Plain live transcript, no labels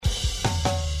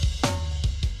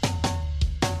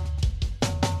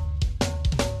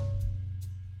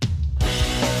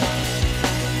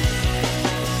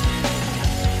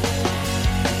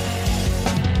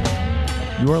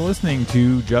You are listening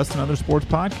to Just Another Sports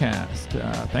Podcast.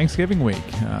 Thanksgiving week.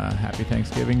 Happy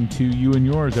Thanksgiving to you and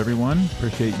yours, everyone.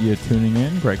 Appreciate you tuning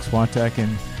in. Greg Swatek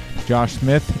and Josh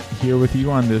Smith here with you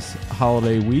on this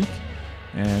holiday week.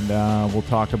 And we'll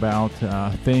talk about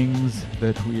things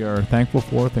that we are thankful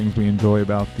for, things we enjoy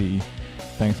about the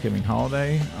Thanksgiving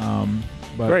holiday.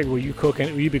 But Greg, will you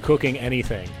be cooking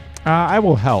anything? I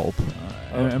will help.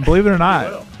 And believe it or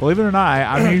not,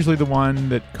 I'm usually the one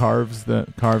that carves the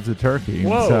turkey.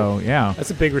 Whoa. So, yeah.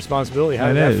 That's a big responsibility. How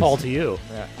did that fall to you?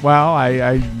 Yeah. Well,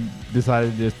 I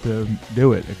decided just to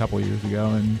do it a couple of years ago,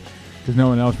 and because no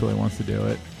one else really wants to do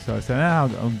it. So I said,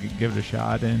 I'll give it a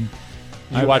shot. And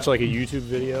you watch like a YouTube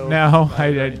video? No,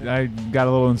 I got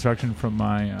a little instruction from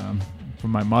my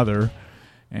mother.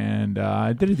 And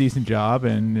I did a decent job,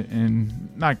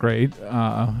 and not great.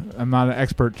 I'm not an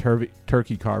expert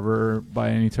turkey carver by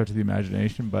any stretch of the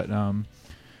imagination, but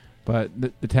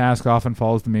the task often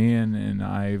falls to me, and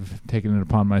I've taken it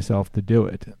upon myself to do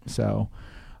it. So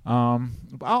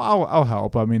I'll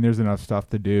help. I mean, there's enough stuff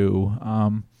to do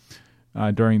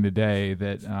during the day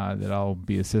that I'll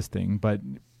be assisting. But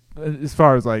as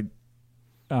far as like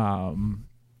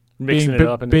mixing it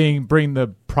up, bring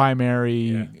the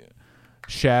primary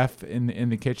chef in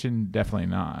the kitchen, definitely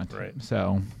not. Right.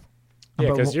 So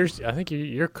yeah, because I think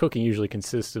your cooking usually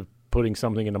consists of putting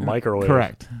something in a microwave.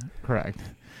 Correct.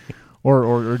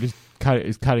 or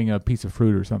just cutting a piece of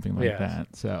fruit or something like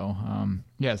that. So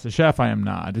yes, the chef I am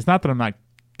not. It's not that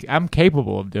I'm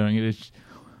capable of doing it. It's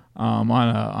on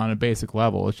a basic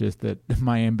level. It's just that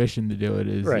my ambition to do it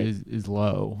is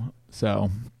low. So.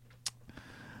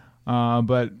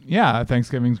 But yeah,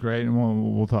 Thanksgiving's great, and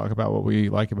we'll talk about what we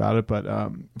like about it.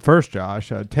 But first, Josh,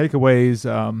 takeaways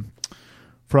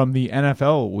from the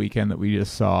NFL weekend that we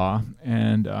just saw,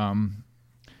 and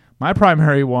my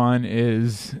primary one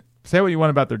is say what you want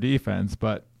about their defense,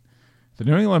 but the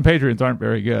New England Patriots aren't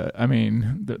very good. I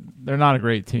mean, they're not a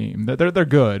great team. They're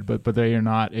good, but they are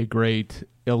not a great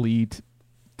elite,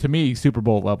 to me, Super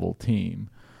Bowl level team.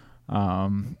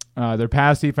 Their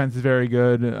pass defense is very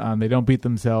good. They don't beat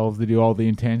themselves. They do all the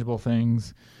intangible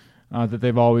things that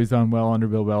they've always done well under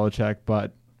Bill Belichick,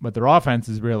 but their offense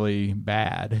is really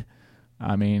bad.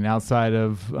 I mean, outside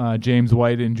of James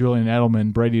White and Julian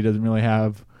Edelman, Brady doesn't really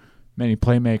have many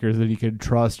playmakers that he could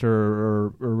trust or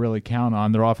really count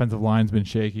on. Their offensive line's been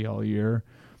shaky all year,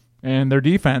 and their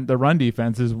run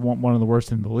defense is one of the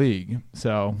worst in the league.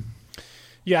 So.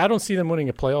 Yeah, I don't see them winning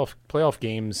a playoff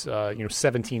games,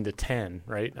 17-10,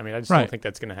 right? I mean, I just don't think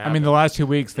that's going to happen. I mean, the last 2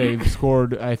 weeks they've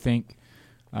scored, I think,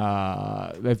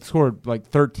 they've scored like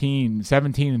 17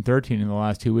 and 13 in the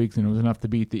last 2 weeks, and it was enough to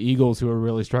beat the Eagles, who are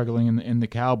really struggling, in the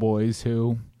Cowboys,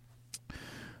 who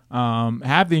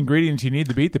have the ingredients you need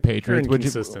to beat the Patriots,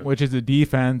 which is a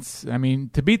defense. I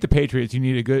mean, to beat the Patriots, you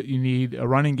need a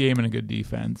running game and a good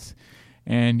defense,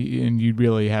 and you'd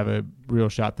really have a real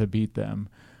shot to beat them.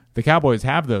 The Cowboys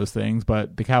have those things,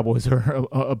 but the Cowboys are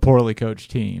a poorly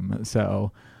coached team.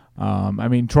 So, I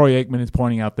mean, Troy Aikman is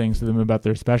pointing out things to them about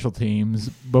their special teams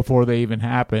before they even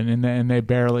happen, and they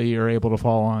barely are able to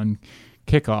fall on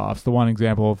kickoffs. The one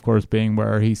example, of course, being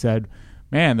where he said,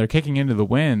 "Man, they're kicking into the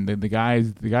wind. The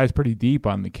guy's pretty deep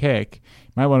on the kick.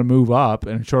 You might want to move up."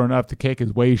 And sure enough, the kick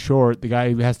is way short. The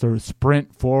guy has to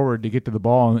sprint forward to get to the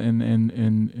ball, and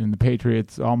the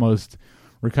Patriots almost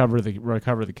recover the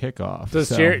kickoff.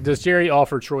 Does Jerry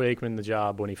offer Troy Aikman the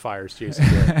job when he fires Jason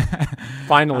Garrett?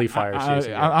 Finally fires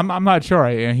Jason Garrett. I'm not sure.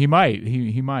 He might.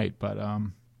 He might.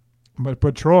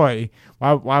 But Troy,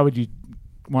 why would you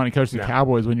want to coach the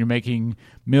Cowboys when you're making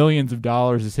millions of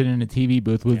dollars to sit in a TV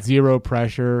booth with zero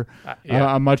pressure,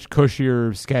 a much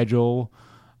cushier schedule?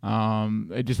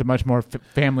 Just a much more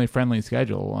family-friendly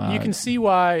schedule. You can see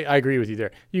why. I agree with you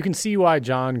there. You can see why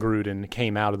John Gruden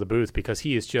came out of the booth, because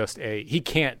he is just he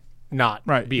can't not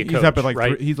be a coach. He's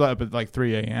up at like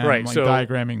 3 a.m. Right, so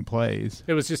diagramming plays.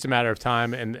 It was just a matter of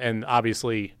time, and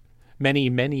obviously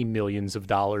many millions of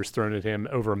dollars thrown at him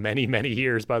over many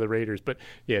years by the Raiders. But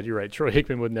yeah, you're right. Troy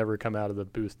Aikman would never come out of the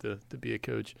booth to be a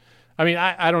coach. I mean,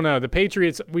 I don't know. The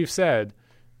Patriots, we've said.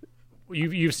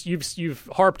 You've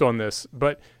harped on this,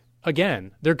 but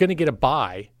again, they're going to get a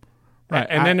bye, right?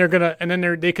 And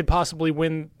then they could possibly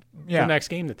win the next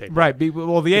game that they play. Right.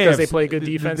 Well, because they play good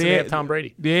defense and they have Tom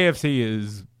Brady. The AFC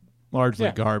is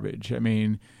largely garbage. I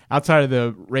mean, outside of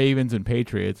the Ravens and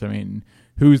Patriots, I mean,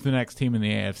 who's the next team in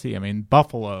the AFC? I mean,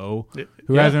 Buffalo,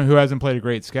 who hasn't played a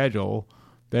great schedule,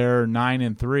 they're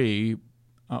 9-3.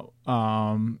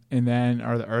 And then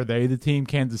are they the team,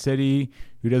 Kansas City,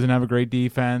 who doesn't have a great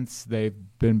defense? They've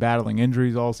been battling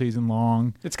injuries all season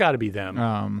long. It's got to be them.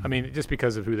 I mean, just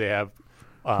because of who they have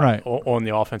on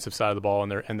the offensive side of the ball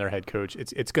and their head coach.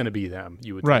 It's going to be them,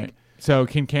 you would think. So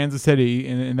can Kansas City,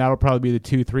 and that'll probably be the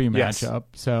 2-3 matchup.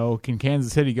 Yes. So can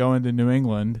Kansas City go into New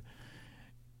England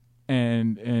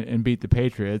and beat the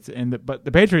Patriots? But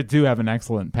the Patriots do have an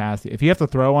excellent pass. If you have to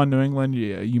throw on New England,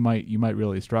 you might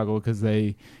really struggle because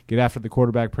they get after the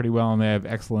quarterback pretty well, and they have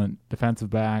excellent defensive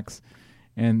backs.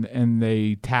 And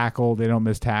they tackle. They don't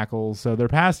miss tackles. So their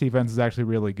pass defense is actually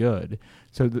really good.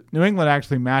 So New England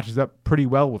actually matches up pretty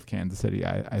well with Kansas City,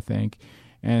 I think.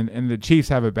 And the Chiefs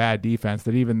have a bad defense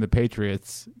that even the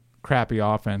Patriots' crappy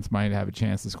offense might have a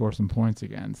chance to score some points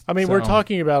against. I mean, we're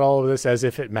talking about all of this as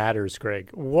if it matters,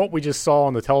 Greg. What we just saw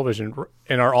on the television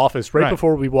in our office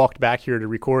before we walked back here to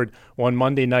record on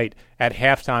Monday night at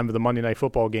halftime of the Monday Night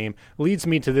Football game leads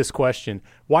me to this question.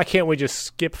 Why can't we just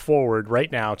skip forward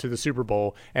right now to the Super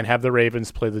Bowl and have the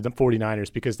Ravens play the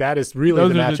 49ers? Because that is really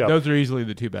the matchup. Those are easily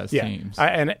the two best teams.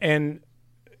 And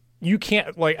you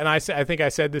can't, and I think I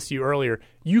said this to you earlier,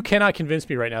 you cannot convince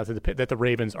me right now that the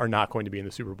Ravens are not going to be in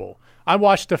the Super Bowl. I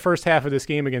watched the first half of this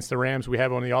game against the Rams. We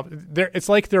have on the offense. It's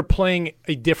like they're playing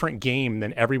a different game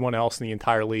than everyone else in the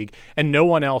entire league, and no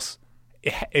one else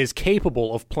is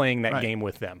capable of playing that game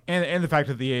with them. And the fact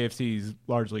that the AFC is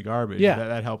largely garbage,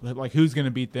 that helps. Like, who's going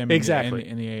to beat them exactly.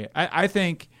 in the AFC? I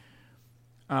think,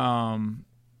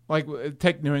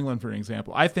 take New England for an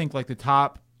example. I think, the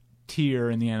top tier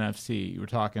in the NFC, we're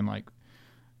talking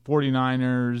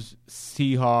 49ers,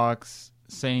 Seahawks,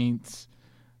 Saints,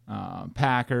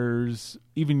 Packers,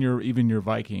 even your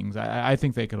Vikings. I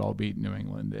think they could all beat New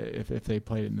England if they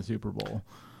played in the Super Bowl.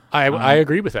 I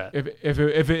agree with that.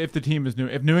 If the team is new,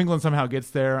 if New England somehow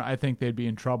gets there, I think they'd be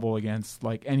in trouble against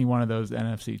any one of those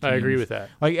NFC teams. I agree with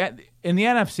that. In the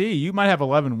NFC, you might have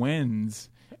 11 wins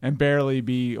and barely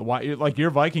be your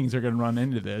Vikings are going to run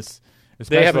into this.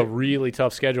 They have a really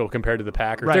tough schedule compared to the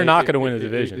Packers. Right. They're not going to win the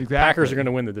division. Exactly. Packers are going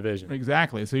to win the division.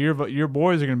 Exactly. So your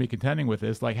boys are going to be contending with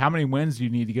this. How many wins do you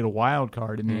need to get a wild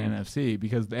card in the NFC?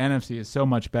 Because the NFC is so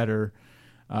much better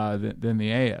than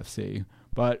the AFC.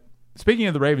 But speaking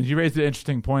of the Ravens, you raised an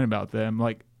interesting point about them.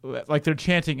 They're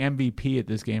chanting MVP at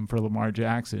this game for Lamar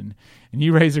Jackson, and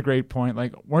you raised a great point.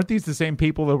 Weren't these the same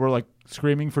people that were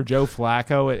screaming for Joe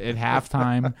Flacco at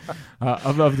halftime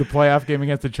of the playoff game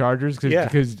against the Chargers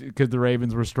because the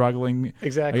Ravens were struggling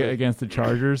against the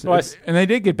Chargers? Well, and they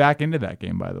did get back into that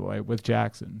game, by the way, with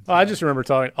Jackson. I just remember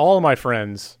talking. All of my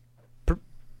friends,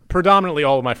 predominantly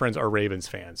all of my friends, are Ravens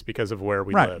fans because of where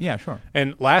we live. Yeah, sure.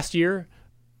 And last year,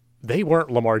 they weren't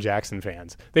Lamar Jackson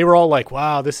fans. They were all like,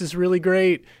 wow, this is really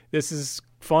great. This is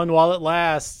fun while it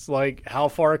lasts. How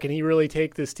far can he really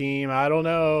take this team? I don't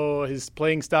know. His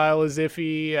playing style is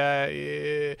iffy.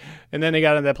 And then they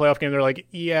got into that playoff game. They're like,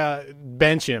 yeah,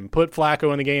 bench him. Put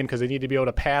Flacco in the game because they need to be able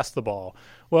to pass the ball.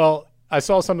 Well, I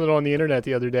saw something on the internet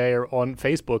the other day, or on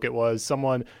Facebook it was,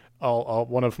 someone,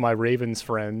 one of my Ravens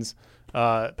friends,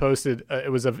 posted,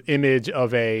 it was an image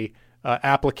of a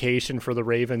application for the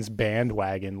Ravens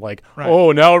bandwagon.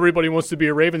 Oh, now everybody wants to be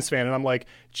a Ravens fan. And I'm like,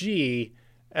 gee,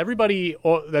 everybody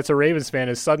that's a Ravens fan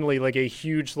is suddenly a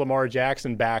huge Lamar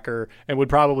Jackson backer and would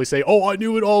probably say, oh, I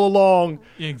knew it all along.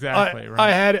 Exactly.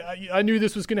 Right. I knew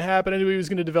this was going to happen. I knew he was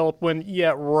going to develop when,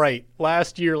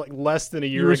 last year, less than a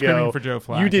year you were ago, screaming for Joe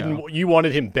Flacco. You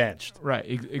wanted him benched. Right.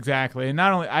 Exactly. And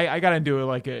not only, I got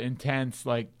into an intense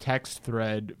text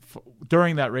thread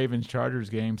during that Ravens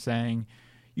Chargers game saying,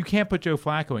 you can't put Joe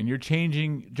Flacco in. You're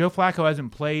changing. Joe Flacco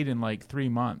hasn't played in 3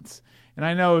 months. And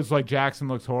I know it's Jackson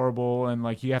looks horrible and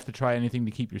you have to try anything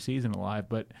to keep your season alive.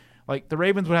 But the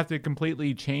Ravens would have to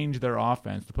completely change their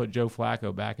offense to put Joe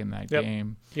Flacco back in that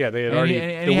game. Yeah, they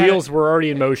had the wheels were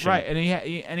already in motion. Right.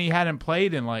 And he hadn't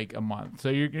played in a month. So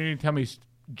you're going to tell me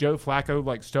Joe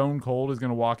Flacco, stone cold, is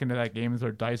going to walk into that game and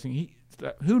start dicing?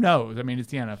 Who knows? I mean,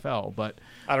 it's the NFL, but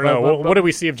I don't know. What do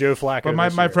we see of Joe Flacco?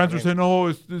 But my friends were saying,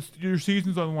 "Oh, your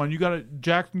season's on the one.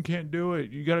 Jackson can't do it.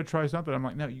 You got to try something." I'm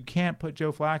like, "No, you can't put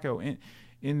Joe Flacco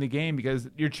in the game because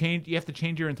you have to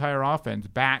change your entire offense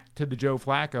back to the Joe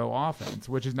Flacco offense,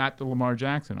 which is not the Lamar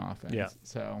Jackson offense." Yeah.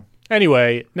 So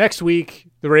anyway, next week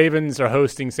the Ravens are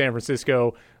hosting San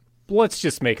Francisco. Let's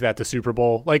just make that the Super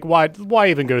Bowl. Why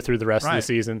even go through the rest of the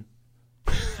season?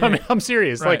 I mean, I'm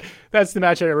serious. Right. That's the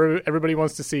match that everybody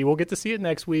wants to see. We'll get to see it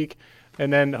next week,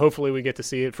 and then hopefully we get to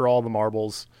see it for all the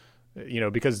marbles,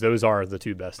 because those are the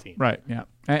two best teams. Right, yeah.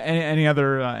 Any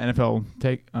other NFL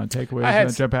takeaways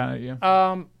that jump out at you?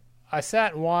 I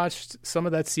sat and watched some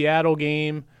of that Seattle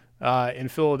game in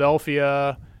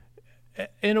Philadelphia,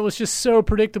 and it was just so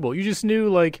predictable. You just knew,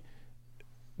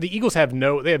 the Eagles have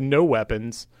no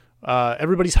weapons.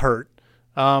 Everybody's hurt.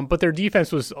 But their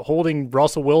defense was holding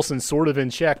Russell Wilson sort of in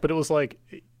check. But it was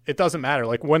it doesn't matter.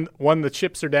 Like when the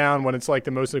chips are down, when it's like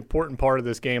the most important part of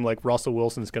this game, like Russell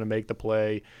Wilson's going to make the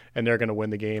play and they're going to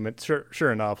win the game. And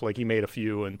sure enough, like he made a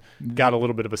few and got a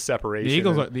little bit of a separation. The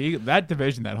Eagles, that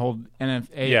division, that whole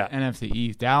NFC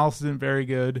East, Dallas isn't very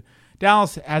good.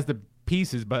 Dallas has the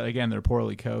pieces, but again, they're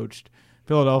poorly coached.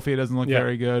 Philadelphia doesn't look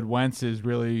very good. Wentz is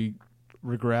really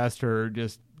regressed, or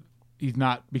just he's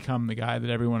not become the guy that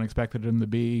everyone expected him to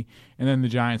be. And then the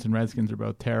Giants and Redskins are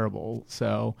both terrible.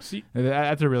 So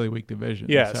that's a really weak division.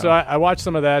 Yeah, so I watched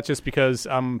some of that just because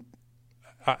I'm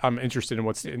interested in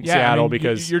what's in Seattle,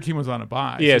 because your team was on a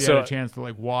bye. Yeah, so you had a chance to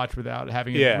like watch without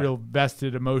having a real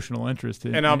vested emotional interest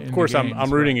in. And of course,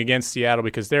 I'm rooting against Seattle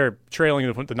because they're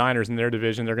trailing the Niners in their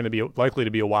division. They're going to be likely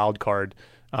to be a wild card.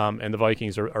 And the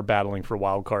Vikings are battling for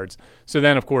wild cards. So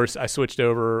then, of course, I switched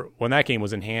over when that game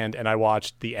was in hand, and I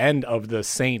watched the end of the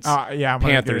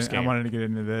Saints-Panthers game. I wanted to get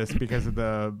into this because of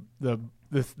the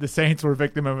Saints were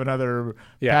victim of another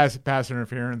pass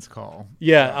interference call.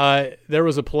 Yeah, there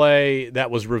was a play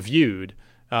that was reviewed,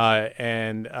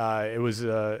 and it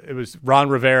was Ron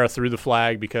Rivera threw the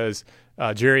flag because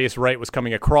Jarius Wright was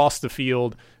coming across the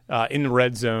field in the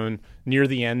red zone near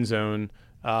the end zone.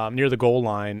 Near the goal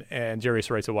line, and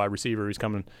Jarius Wright's a wide receiver who's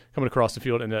coming across the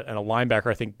field, and a linebacker,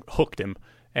 I think, hooked him,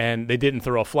 and they didn't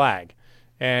throw a flag.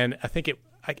 And I think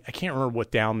I can't remember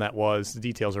what down that was. The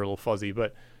details are a little fuzzy,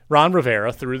 but Ron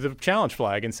Rivera threw the challenge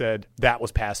flag and said that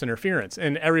was pass interference.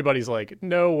 And everybody's like,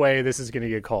 no way this is going to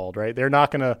get called, right? They're not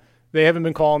going to – they haven't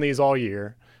been calling these all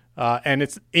year. And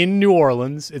it's in New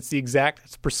Orleans. It's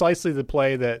precisely the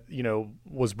play that,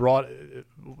 was brought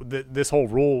this whole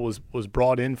rule was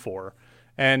brought in for.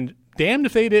 And damned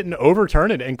if they didn't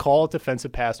overturn it and call it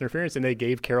defensive pass interference, and they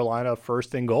gave Carolina a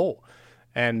 1st and goal.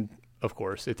 And, of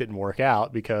course, it didn't work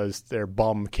out because their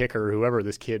bum kicker, whoever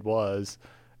this kid was,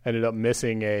 ended up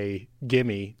missing a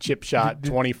gimme chip shot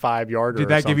 25-yarder. Did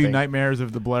that give you nightmares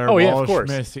of the Blair Walsh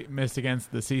missed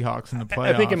against the Seahawks in the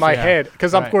playoffs? I think in my head,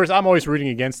 because, of course, I'm always rooting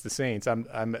against the Saints. I'm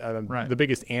the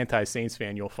biggest anti-Saints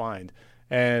fan you'll find.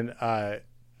 And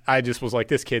I just was like,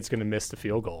 this kid's going to miss the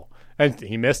field goal. And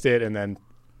he missed it, and then,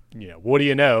 what do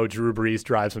you know? Drew Brees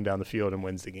drives him down the field and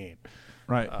wins the game.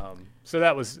 Right. So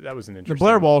that was an interesting. The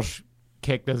Blair Walsh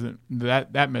kick doesn't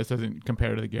miss doesn't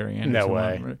compare to the Gary Anderson. No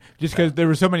way. One. Just because there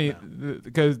were so many.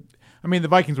 Because the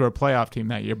Vikings were a playoff team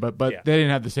that year, but they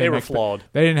didn't have the same. They were flawed.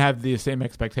 They didn't have the same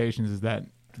expectations as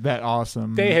that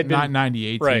awesome. They had been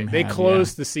 98 right. Team They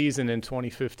closed the season in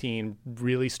 2015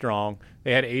 really strong.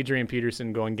 They had Adrian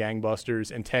Peterson going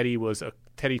gangbusters, and Teddy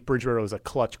Bridgewater was a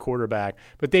clutch quarterback.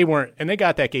 But they weren't, and they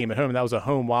got that game at home. That was a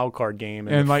home wild card game,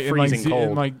 and freezing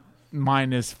cold, and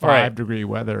minus 5 degree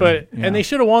weather. But and they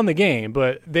should have won the game,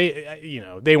 but they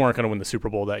weren't going to win the Super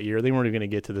Bowl that year. They weren't even going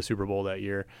to get to the Super Bowl that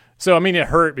year. So it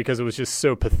hurt because it was just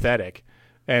so pathetic.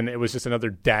 And it was just another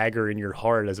dagger in your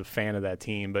heart as a fan of that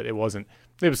team. But it wasn't.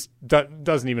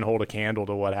 Doesn't even hold a candle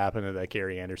to what happened to that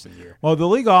Gary Anderson year. Well, the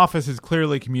league office has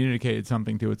clearly communicated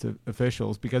something to its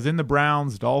officials, because in the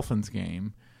Browns-Dolphins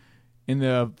game, in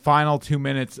the final 2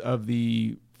 minutes of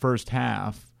the first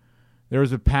half, there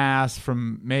was a pass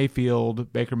from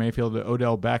Baker Mayfield to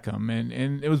Odell Beckham,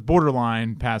 and it was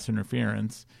borderline pass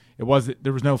interference. There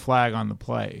was no flag on the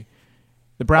play.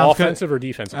 The Browns offensive or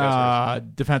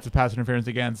defensive? Defensive pass interference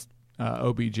against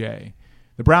OBJ.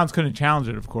 The Browns couldn't challenge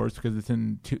it, of course, because it's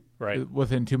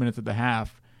within 2 minutes of the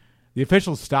half. The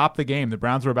officials stopped the game. The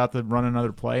Browns were about to run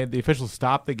another play. The officials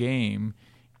stopped the game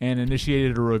and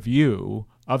initiated a review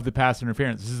of the pass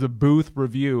interference. This is a booth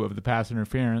review of the pass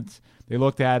interference. They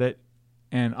looked at it,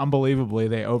 and unbelievably,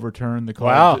 they overturned the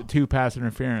call to pass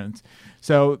interference.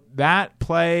 So that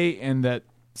play and that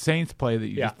Saints play that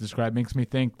you just described makes me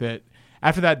think that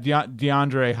after that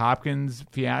DeAndre Hopkins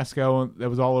fiasco that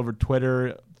was all over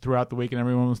Twitter throughout the week and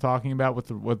everyone was talking about with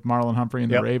Marlon Humphrey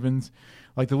and the Ravens,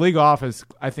 like the league office,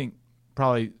 I think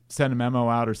probably sent a memo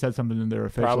out or said something to their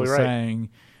officials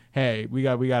saying, hey, we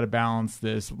got to balance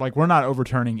this. Like, we're not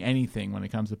overturning anything when it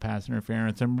comes to pass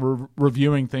interference, and we're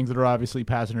reviewing things that are obviously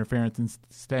pass interference and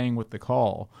staying with the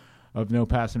call of no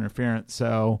pass interference.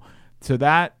 So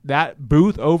that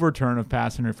booth overturn of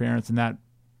pass interference and that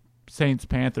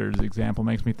Saints-Panthers example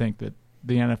makes me think that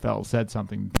the NFL said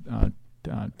something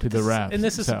to the refs. And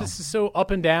this is so up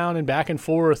and down and back and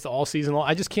forth all season long.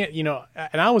 I just can't,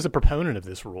 and I was a proponent of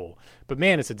this rule, but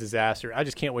man, it's a disaster. I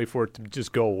just can't wait for it to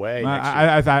just go away.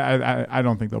 I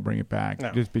don't think they'll bring it back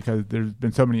just because there's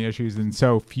been so many issues and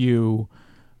so few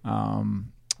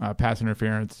pass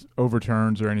interference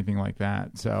overturns or anything like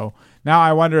that. So now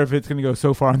I wonder if it's going to go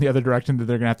so far in the other direction that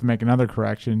they're going to have to make another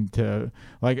correction to,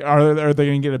 like, are they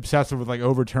going to get obsessive with, like,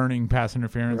 overturning pass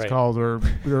interference calls or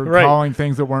calling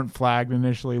things that weren't flagged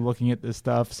initially, looking at this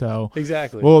stuff. So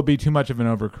exactly, will it be too much of an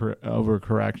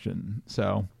overcorrection?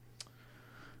 So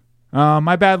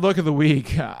my bad look of the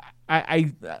week.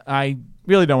 I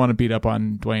really don't want to beat up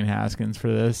on Dwayne Haskins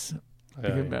for this.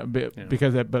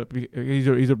 Because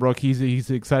he's a Brook.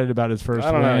 He's excited about his first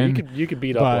I don't win. know. You could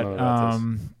beat up on him about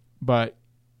this. But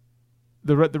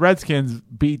the Redskins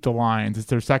beat the Lions. It's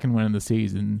their second win of the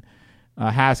season.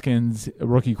 Haskins, a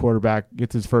rookie quarterback,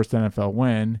 gets his first NFL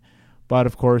win. But,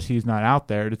 of course, he's not out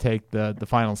there to take the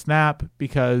final snap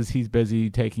because he's busy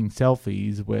taking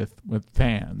selfies with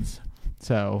fans.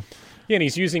 So... Yeah, and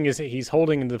he's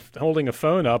holding a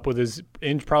phone up with his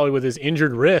probably with his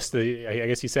injured wrist. I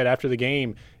guess he said after the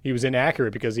game he was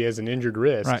inaccurate because he has an injured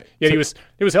wrist. Right. Yeah, so,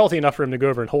 it was healthy enough for him to go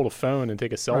over and hold a phone and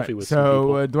take a selfie with some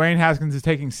people. So Dwayne Haskins is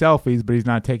taking selfies, but he's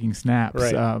not taking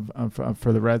snaps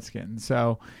for the Redskins.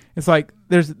 So it's like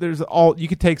there's all you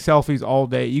could take selfies all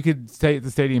day. You could stay at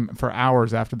the stadium for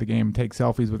hours after the game and take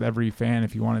selfies with every fan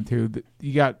if you wanted to.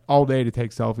 You got all day to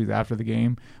take selfies after the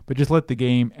game, but just let the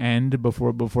game end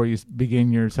before you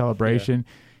begin your celebration.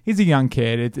 Yeah. He's a young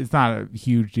kid. It's not a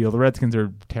huge deal. The Redskins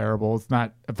are terrible. It's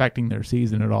not affecting their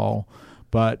season at all.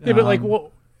 But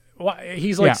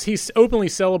he's openly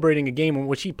celebrating a game in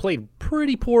which he played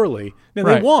pretty poorly. Now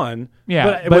they won,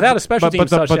 but without a special teams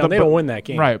touchdown, they don't win that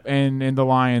game. Right, and the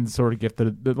Lions sort of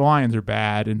gifted. The Lions are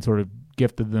bad and sort of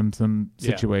gifted them some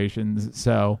situations.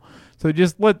 So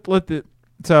just let the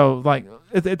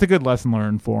it's a good lesson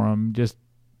learned for them. Just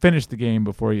finish the game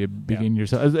before you begin your.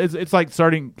 It's like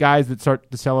starting guys that start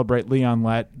to celebrate. Leon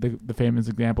Lett, the famous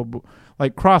example,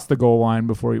 like cross the goal line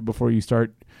before you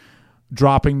start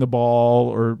dropping the ball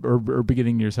or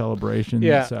beginning your celebration.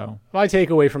 Yeah. So my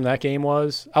takeaway from that game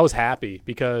was I was happy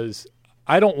because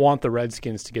I don't want the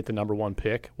Redskins to get the number 1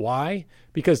 pick. Why?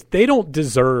 Because they don't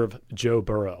deserve Joe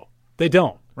Burrow. They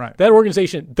don't. Right. That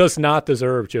organization does not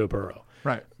deserve Joe Burrow.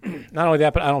 Right. Not only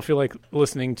that, but I don't feel like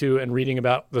listening to and reading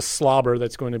about the slobber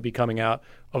that's going to be coming out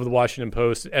of the Washington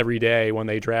Post every day when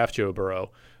they draft Joe Burrow.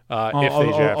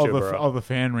 All the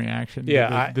fan reaction.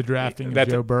 Yeah, the drafting of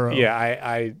Joe Burrow. Yeah,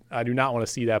 I do not want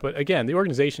to see that. But again, the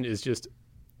organization is just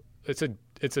it's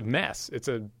a mess. It's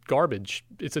a garbage.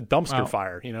 It's a dumpster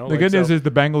fire. The good news is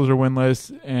the Bengals are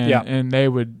winless, and they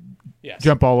would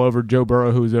jump all over Joe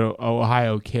Burrow, who's an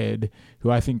Ohio kid who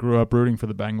I think grew up rooting for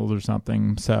the Bengals or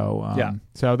something. So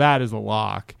so that is a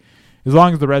lock. As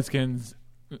long as the Redskins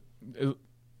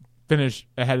finish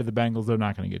ahead of the Bengals, they're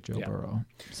not going to get Joe Burrow.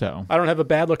 So I don't have a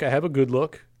bad look. I have a good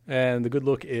look, and the good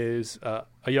look is a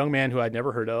young man who I'd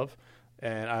never heard of,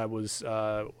 and I was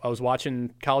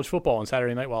watching college football on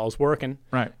Saturday night while I was working.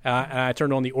 Right, and I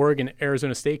turned on the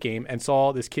Oregon-Arizona State game and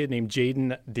saw this kid named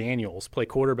Jaden Daniels play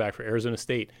quarterback for Arizona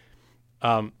State.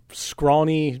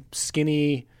 Scrawny,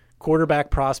 skinny quarterback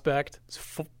prospect.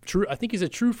 True, I think he's a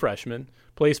true freshman.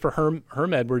 Plays for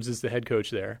Herm Edwards is the head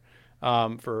coach there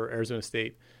for Arizona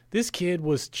State. This kid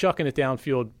was chucking it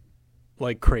downfield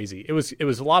like crazy. It was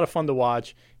a lot of fun to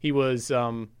watch. He was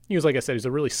like I said, he's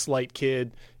a really slight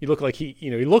kid. He looks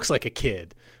like a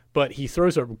kid, but he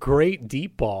throws a great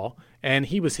deep ball, and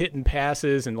he was hitting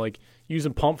passes and like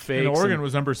using pump fakes. And Oregon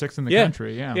was number 6 in the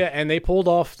country. Yeah, and they pulled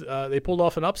off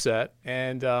an upset,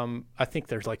 and I think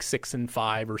there's like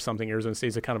 6-5 or something. Arizona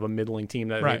State's a kind of a middling team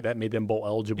that made them bowl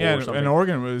eligible. Yeah, or something. And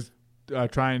Oregon was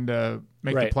trying to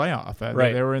make the playoff.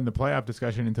 They were in the playoff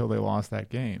discussion until they lost that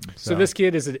game. So this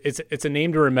kid it's a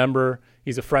name to remember.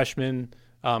 He's a freshman.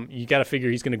 You got to figure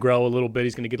he's going to grow a little bit.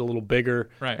 He's going to get a little bigger,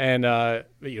 right? And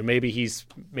maybe he's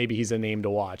a name to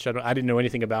watch. I didn't know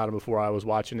anything about him before I was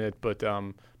watching it, but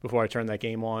before I turned that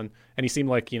game on, and he seemed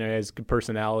like he has good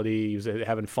personality. He was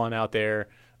having fun out there.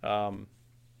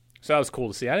 So that was cool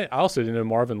to see. I also didn't know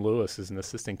Marvin Lewis is an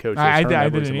assistant coach. I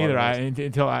didn't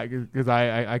either because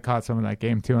I caught some of that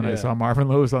game too, and I saw Marvin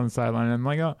Lewis on the sideline, and I'm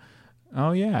like,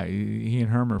 oh yeah, he and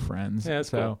Herm are friends. Yeah, that's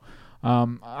so.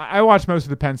 Cool. I watched most of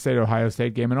the Penn State-Ohio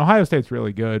State game, and Ohio State's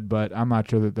really good, but I'm not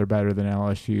sure that they're better than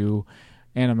LSU,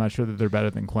 and I'm not sure that they're better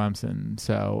than Clemson.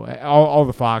 So all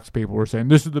the Fox people were saying,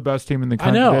 this is the best team in the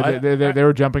country. I know. They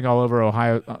were jumping all over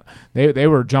Ohio. They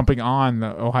were jumping on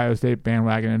the Ohio State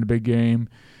bandwagon in a big game,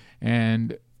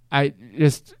 and they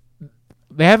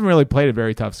haven't really played a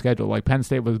very tough schedule. Like Penn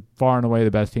State was far and away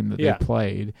the best team that they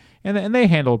played, and they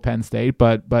handled Penn State,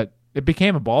 but it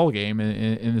became a ball game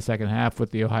in the second half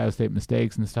with the Ohio State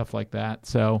mistakes and stuff like that.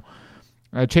 So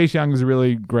Chase Young is a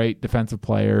really great defensive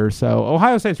player. So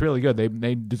Ohio State's really good.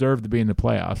 They deserve to be in the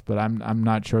playoffs, but I'm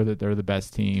not sure that they're the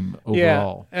best team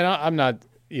overall. Yeah, and I'm not.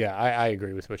 Yeah, I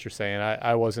agree with what you're saying.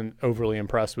 I wasn't overly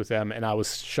impressed with them, and I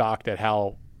was shocked at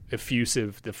how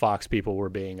effusive the Fox people were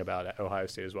being about Ohio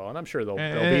State as well. And I'm sure they'll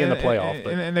be in the playoff.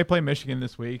 And they play Michigan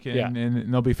this week,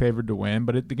 and they'll be favored to win.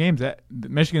 But the game's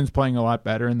Michigan's playing a lot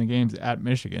better, and the game's at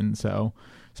Michigan, so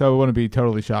it wouldn't be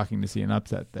totally shocking to see an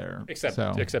upset there. Except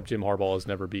Jim Harbaugh has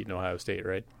never beaten Ohio State,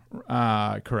 right?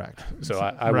 Correct. So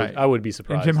I would be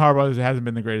surprised. And Jim Harbaugh hasn't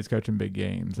been the greatest coach in big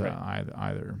games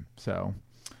either. So,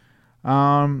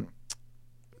 the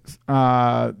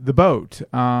boat.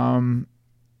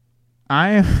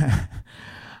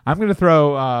 I'm going to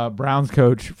throw Browns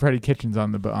coach Freddie Kitchens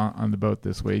on the boat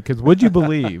this week because would you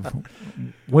believe?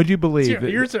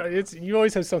 You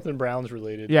always have something Browns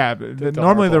related. Yeah,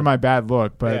 normally they're my bad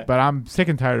look, but I'm sick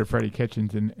and tired of Freddie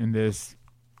Kitchens in this.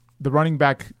 The running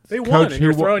back coach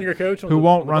you're throwing your coach who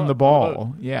won't run the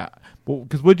ball. Yeah,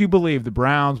 because would you believe the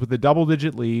Browns with a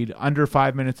double-digit lead, under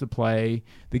 5 minutes to play,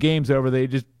 the game's over. They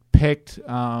just picked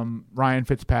Ryan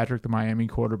Fitzpatrick, the Miami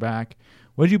quarterback.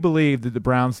 Would you believe that the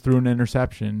Browns threw an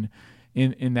interception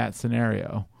in that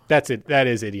scenario? That's it. That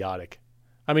is idiotic.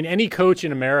 I mean, any coach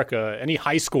in America, any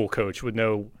high school coach would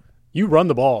know you run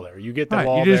the ball there. You get the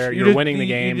ball there. You're winning the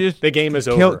game. The game is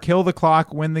over. Kill the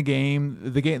clock. Win the game.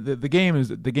 The game is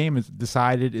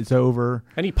decided. It's over.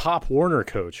 Any Pop Warner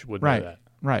coach would know that.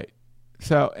 Right.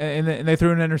 So and they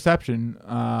threw an interception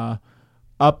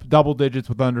up double digits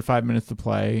with under 5 minutes to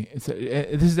play. This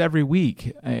is every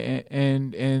week,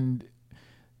 and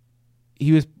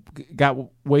he got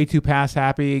way too pass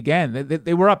happy again.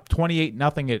 They were up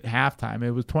 28-0 at halftime.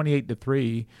 It was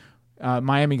 28-3.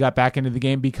 Miami got back into the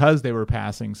game because they were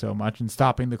passing so much and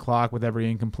stopping the clock with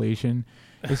every incompletion.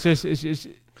 It's just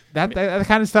that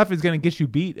kind of stuff is going to get you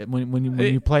beat when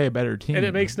you play a better team. And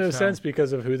it makes no sense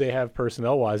because of who they have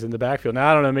personnel wise in the backfield. Now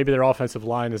I don't know, maybe their offensive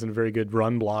line isn't a very good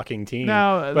run blocking team.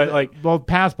 No, but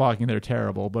pass blocking they're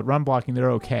terrible, but run blocking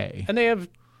they're okay. And they have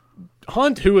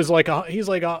Hunt, who is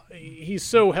he's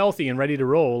so healthy and ready to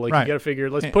roll. You got to figure,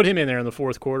 let's put him in there in the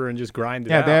fourth quarter and just grind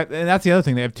it out. And that's the other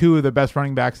thing. They have two of the best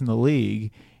running backs in the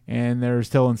league, and they're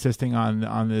still insisting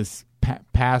on this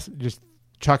pass, just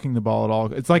chucking the ball at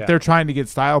all. It's like they're trying to get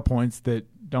style points that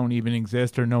don't even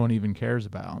exist or no one even cares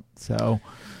about. So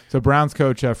Browns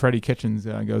coach Freddie Kitchens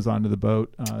goes onto the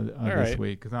boat this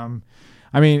week because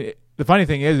the funny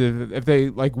thing is, if they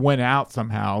win out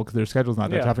somehow because their schedule's not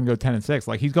that tough and go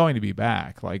 10-6, he's going to be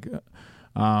back.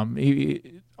 All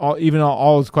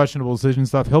his questionable decision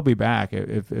stuff, he'll be back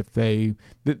if they.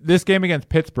 This game against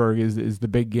Pittsburgh is the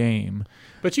big game.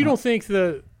 But you don't think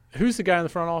who's the guy in the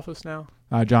front office now?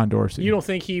 John Dorsey. You don't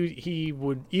think he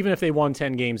would, even if they won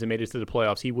 10 games and made it to the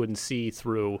playoffs, he wouldn't see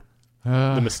through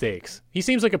the mistakes? He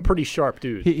seems like a pretty sharp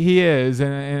dude. He is,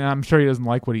 and I'm sure he doesn't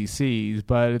like what he sees.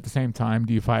 But at the same time,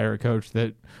 do you fire a coach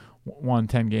that won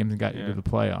 10 games and got you to the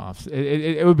playoffs?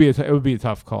 It would be a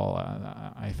tough call,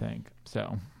 I think.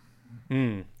 So.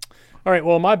 All right.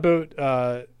 Well, my boat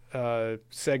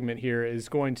segment here is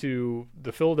going to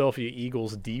the Philadelphia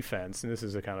Eagles defense, and this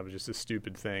is just a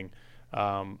stupid thing.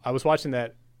 I was watching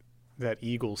that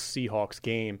Eagles Seahawks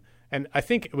game, and I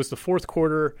think it was the fourth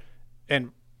quarter, and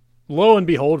lo and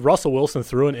behold, Russell Wilson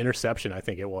threw an interception, I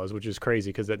think it was, which is crazy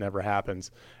because that never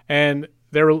happens. And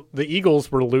the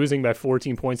Eagles were losing by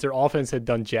 14 points. Their offense had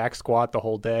done jack squat the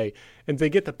whole day. And they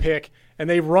get the pick, and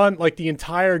they run, the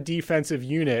entire defensive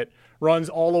unit runs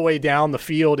all the way down the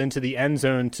field into the end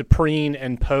zone to preen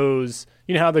and pose.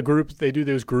 You know how they do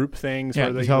those group things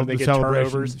where they get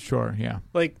turnovers? Sure, yeah.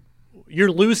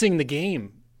 You're losing the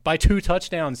game by 2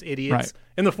 touchdowns, idiots, Right.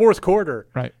 in the fourth quarter.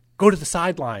 Right. Go to the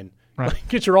sideline. Right.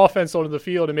 Get your offense onto the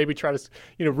field and maybe try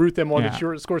to root them on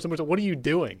to score some. What are you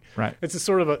doing? Right. It's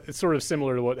sort of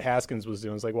similar to what Haskins was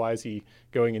doing. It's why is he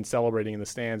going and celebrating in the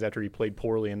stands after he played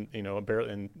poorly in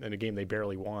a game they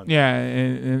barely won? Yeah,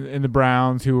 and the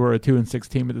Browns, who were a 2-6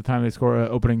 team at the time, they score an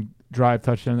opening drive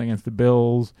touchdown against the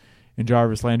Bills. And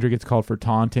Jarvis Landry gets called for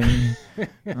taunting,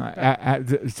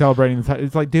 celebrating.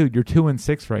 It's dude, you're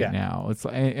 2-6 right now.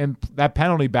 And that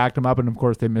penalty backed them up, and of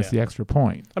course they missed the extra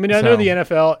point. I know the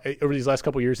NFL over these last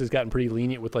couple of years has gotten pretty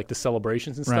lenient with the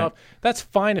celebrations and stuff. Right. That's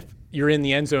fine if you're in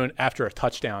the end zone after a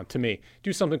touchdown. To me,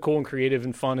 do something cool and creative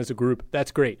and fun as a group.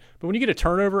 That's great. But when you get a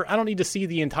turnover, I don't need to see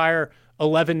the entire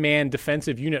 11-man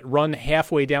defensive unit run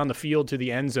halfway down the field to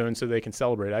the end zone so they can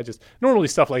celebrate. Normally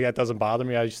stuff like that doesn't bother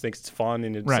me. I just think it's fun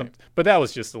and but that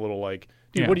was just a little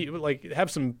Dude, Yeah. what do you like? Have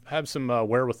some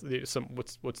wherewithal.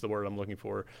 What's the word I'm looking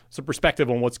for? Some perspective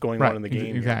on what's going on in the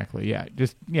game. Exactly. Yeah.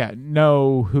 Just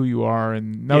know who you are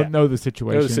and know the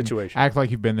situation. Know the situation. Act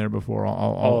like you've been there before.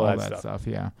 All that stuff.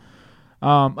 Yeah.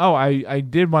 I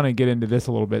did want to get into this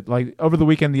a little bit. Like over the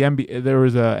weekend, there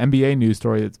was a NBA news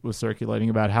story that was circulating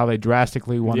about how they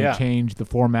drastically want to change the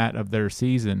format of their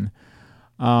season.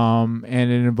 And it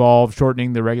involved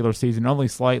shortening the regular season only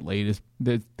slightly.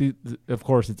 Of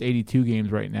course, it's 82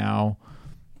 games right now.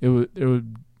 It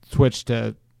would switch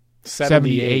to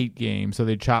 78 games, so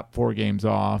they chop 4 games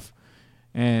off,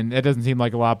 and that doesn't seem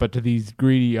like a lot. But to these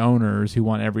greedy owners who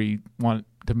want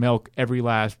to milk every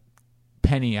last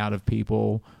penny out of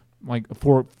people, like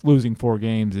losing 4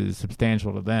 games is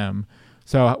substantial to them.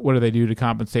 So what do they do to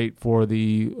compensate for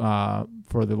the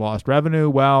lost revenue?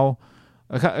 Well,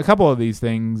 a couple of these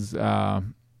things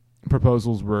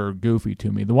proposals were goofy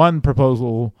to me. The one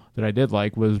proposal that I did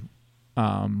like was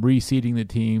reseeding the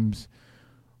teams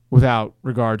without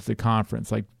regards to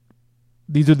conference. Like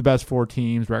these are the best 4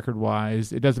 teams record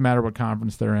wise. It doesn't matter what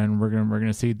conference they're in. We're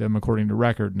gonna seed them according to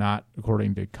record, not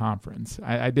according to conference.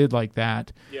 I did like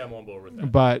that. Yeah, I'm on board with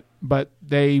that. But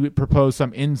they proposed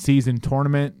some in-season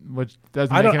tournament, which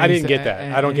doesn't. I didn't get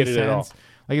that. I don't get it at all.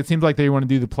 Like it seems like they want to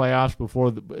do the playoffs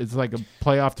before it's like a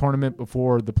playoff tournament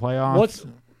before the playoffs.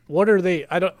 What are they?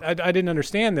 I didn't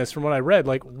understand this from what I read.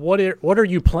 Like what are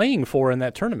you playing for in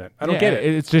that tournament? I don't get it.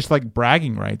 It's just like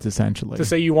bragging rights essentially. To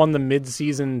say you won the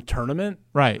mid-season tournament,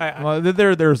 right?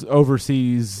 There's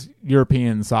overseas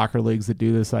European soccer leagues that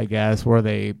do this, I guess, where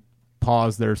they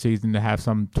pause their season to have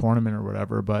some tournament or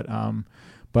whatever. But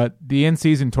the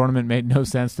in-season tournament made no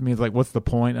sense to me. It's like, what's the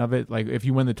point of it? Like, if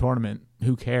you win the tournament,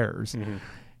 who cares? Mm-hmm.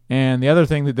 And the other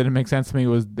thing that didn't make sense to me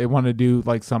was they wanted to do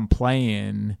like some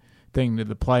play-in thing to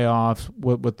the playoffs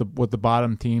with the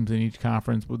bottom teams in each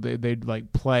conference. They'd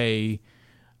like play.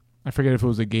 I forget if it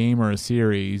was a game or a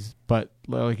series, but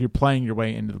like you're playing your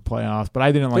way into the playoffs. But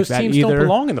I didn't like that either. Those teams don't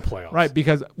belong in the playoffs, right?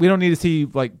 Because we don't need to see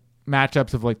like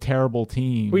matchups of like terrible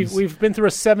teams. We've been through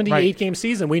a 78 game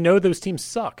season. We know those teams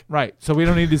suck. Right. So we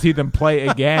don't need to see them play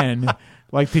again,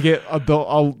 like to get the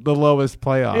lowest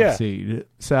playoff seed.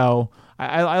 So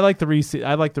I like the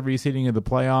reseeding of the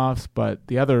playoffs, but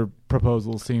the other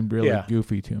proposals seemed really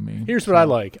goofy to me. Here's what I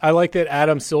like. I like that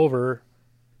Adam Silver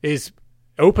is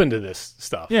open to this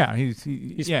stuff. Yeah,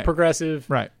 he's progressive.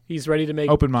 Right. He's ready to make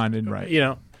open-minded. Right. You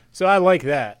know. So I like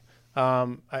that.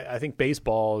 I think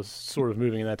baseball is sort of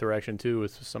moving in that direction too,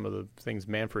 with some of the things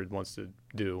Manfred wants to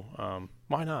do.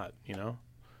 Why not? You know,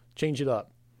 change it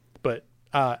up. But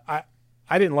I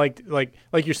didn't like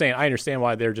you're saying. I understand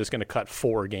why they're just going to cut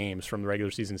 4 games from the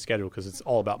regular season schedule because it's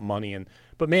all about money.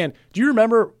 But man, do you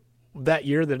remember that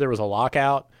year that there was a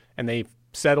lockout and they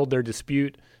settled their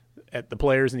dispute at the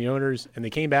players and the owners, and they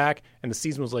came back and the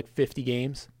season was like 50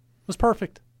 games? It was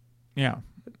perfect. Yeah.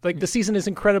 Like the season is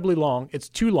incredibly long. It's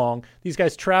too long. These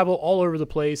guys travel all over the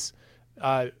place.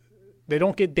 They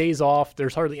don't get days off.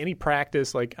 There's hardly any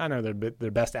practice. Like I know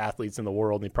they're best athletes in the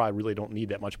world, and they probably really don't need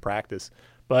that much practice.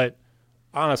 But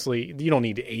honestly, you don't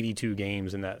need 82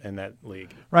 games in that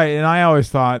league. Right. And I always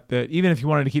thought that even if you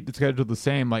wanted to keep the schedule the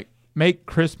same, like make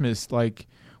Christmas like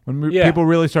when people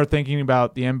really start thinking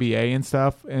about the NBA and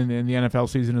stuff, and the NFL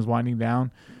season is winding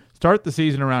down. Start the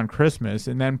season around Christmas,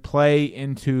 and then play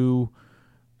into.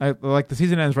 Like the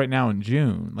season ends right now in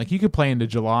June. Like you could play into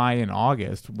July and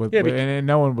August, and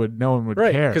no one would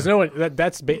right, care because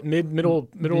that's middle of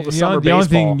the summer. The baseball. only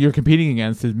thing you're competing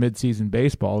against is mid-season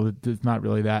baseball. It's not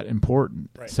really that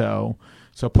important. Right. So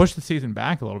push the season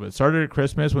back a little bit. Start it at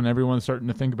Christmas when everyone's starting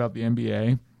to think about the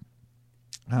NBA,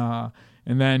 and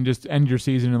then just end your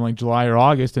season in like July or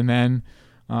August, and then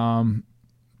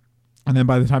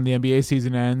by the time the NBA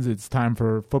season ends, it's time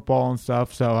for football and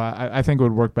stuff. So I think it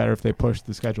would work better if they pushed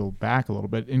the schedule back a little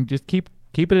bit and just keep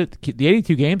it at the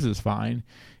 82 games is fine.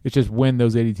 It's just when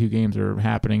those 82 games are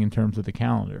happening in terms of the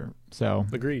calendar. So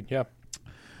agreed. Yeah.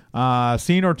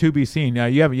 Seen or to be seen?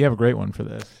 You have a great one for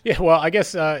this. Yeah. Well, I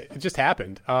guess it just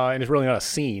happened, and it's really not a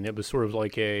scene. It was sort of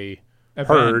like a event,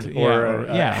 heard or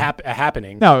a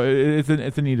happening. No,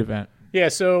 it's a neat event. Yeah,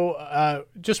 so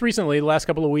just recently, the last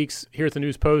couple of weeks here at the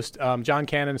News Post, John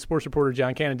Cannon, sports reporter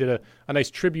John Cannon, did a nice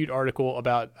tribute article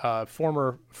about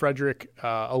former Frederick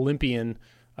Olympian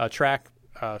track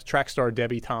star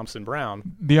Debbie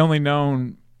Thompson-Brown. The only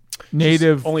known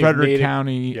native Frederick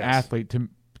County athlete to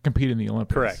compete in the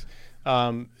Olympics. Correct.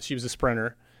 She was a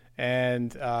sprinter,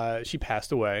 and she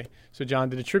passed away. So John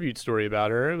did a tribute story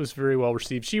about her. It was very well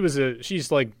received.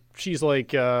 She's like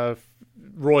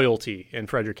royalty in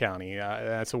Frederick County.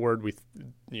 That's a word we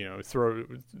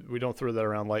don't throw that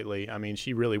around lightly. I mean,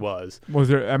 she really was. Is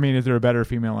there a better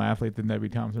female athlete than Debbie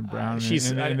Thompson Brown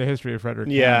in the history of Frederick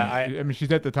County? I mean,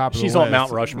 she's at the top of the list. She's on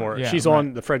Mount Rushmore. Yeah, she's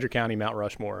on the Frederick County Mount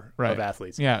Rushmore of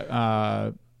athletes.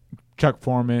 Yeah. Chuck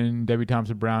Foreman, Debbie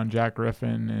Thompson Brown, Jack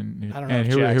Griffin, and I don't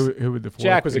know who would the fourth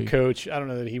Jack was be? a coach. I don't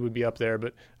know that he would be up there,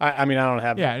 but I mean, I don't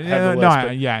have the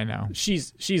list. I know.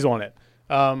 She's on it.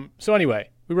 So anyway,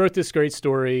 we wrote this great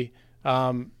story.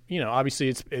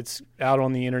 Obviously it's out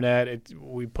on the internet.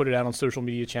 We put it out on social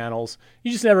media channels.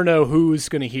 You just never know who's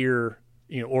going to hear,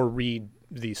 or read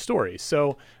these stories.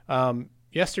 So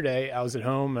yesterday I was at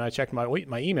home and I checked my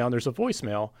email and there's a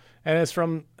voicemail, and it's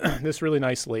from this really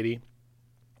nice lady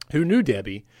who knew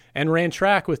Debbie and ran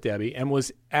track with Debbie and was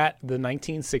at the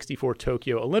 1964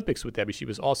 Tokyo Olympics with Debbie. She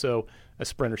was also a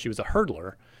sprinter. She was a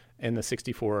hurdler in the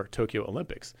 64 Tokyo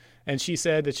Olympics. And she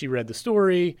said that she read the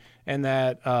story and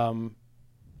that,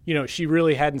 she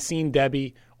really hadn't seen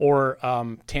Debbie or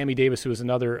Tammy Davis, who was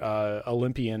another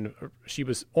Olympian. She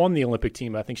was on the Olympic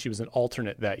team. I think she was an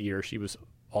alternate that year. She was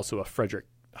also a Frederick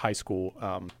High School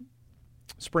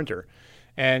sprinter.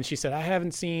 And she said, I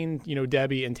haven't seen,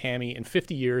 Debbie and Tammy in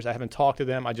 50 years. I haven't talked to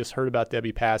them. I just heard about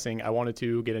Debbie passing. I wanted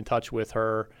to get in touch with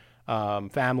her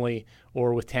family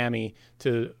or with Tammy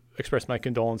to express my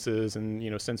condolences and,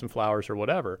 send some flowers or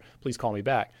whatever. Please call me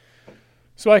back.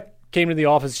 So I came to the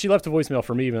office. She left a voicemail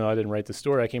for me, even though I didn't write the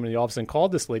story. I came to the office and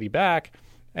called this lady back.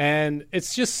 And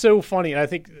it's just so funny. And I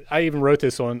think I even put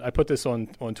this on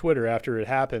Twitter after it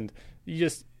happened.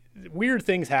 Weird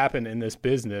things happen in this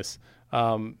business.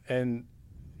 And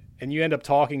you end up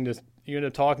talking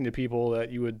to people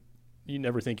that you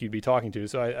never think you'd be talking to.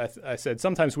 So I said,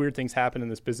 sometimes weird things happen in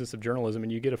this business of journalism,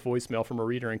 and you get a voicemail from a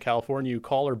reader in California, you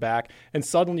call her back, and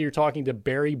suddenly you're talking to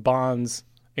Barry Bonds'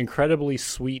 incredibly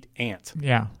sweet aunt.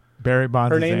 Yeah, Barry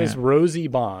Bonds' Her name aunt is Rosie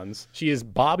Bonds. She is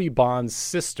Bobby Bonds'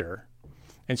 sister,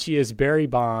 and she is Barry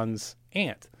Bonds'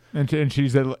 aunt. And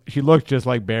she looked just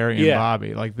like Barry and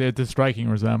Bobby. Like, it's a striking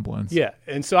resemblance. Yeah,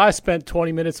 and so I spent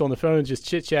 20 minutes on the phone just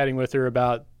chit-chatting with her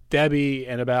about Debbie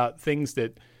and about things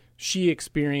that she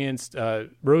experienced,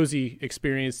 Rosie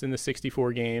experienced in the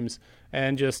 64 games,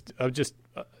 and just a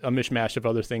mishmash of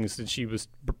other things that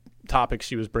topics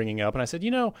she was bringing up. And I said,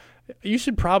 you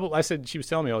should probably, she was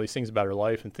telling me all these things about her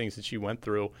life and things that she went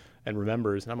through and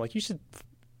remembers. And I'm like, you should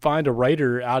find a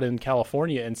writer out in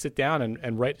California and sit down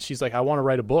and write. She's like, I want to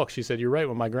write a book. She said, you're right.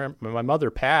 When my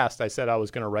mother passed, I said I was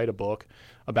going to write a book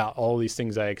about all these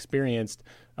things I experienced.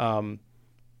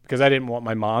 Because I didn't want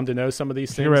my mom to know some of these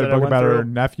things. She read a book about through. her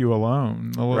nephew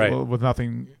alone, right, with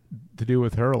nothing to do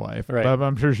with her life. Right. But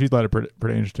I'm sure she's led a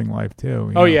pretty interesting life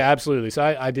too. Yeah, absolutely. So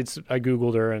I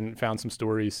Googled her and found some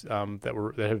stories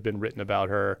that have been written about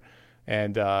her,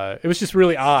 and it was just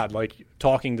really odd, like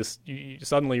talking to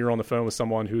suddenly you're on the phone with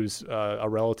someone who's a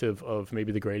relative of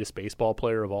maybe the greatest baseball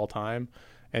player of all time,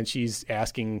 and she's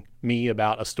asking me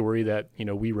about a story that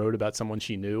we wrote about someone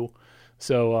she knew.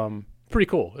 So. Pretty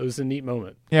cool. It was a neat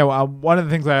moment. Yeah, well, one of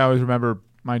the things I always remember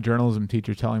my journalism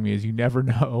teacher telling me is you never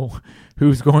know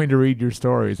who's going to read your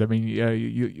stories. I mean,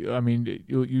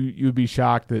 you'd be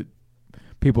shocked that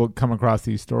people come across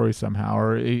these stories somehow,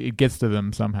 or it gets to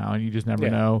them somehow, and you just never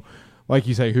know. Like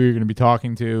you say, who you're going to be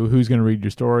talking to, who's going to read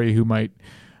your story, who might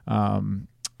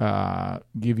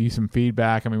give you some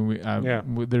feedback. I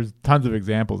mean, there's tons of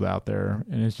examples out there,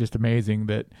 and it's just amazing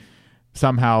that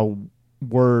somehow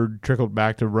word trickled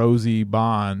back to Rosie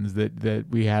Bonds that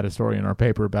we had a story in our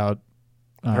paper about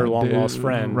her long lost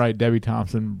friend, right? Debbie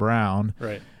Thompson Brown,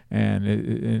 right?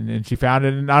 And she found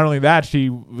it, and not only that, she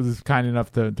was kind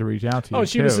enough to reach out to you. Oh,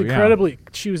 she was incredibly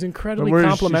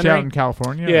complimentary. Is she out in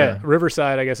California? Yeah,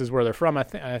 Riverside, I guess, is where they're from. I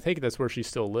think that's where she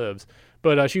still lives.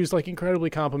 But she was like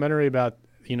incredibly complimentary about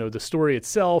the story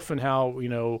itself and how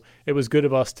it was good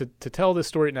of us to tell this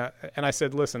story. And I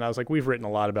said, listen, I was like, we've written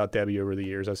a lot about Debbie over the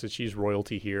years. I said, she's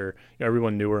royalty here.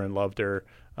 Everyone knew her and loved her.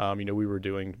 We were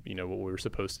doing what we were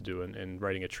supposed to do and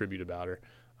writing a tribute about her.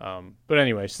 But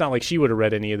anyway, it's not like she would have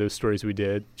read any of those stories we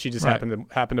did. She just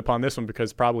happened upon this one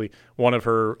because probably one of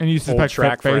her old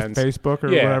track friends, Facebook or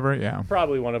whatever. Yeah,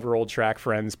 probably one of her old track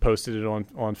friends posted it on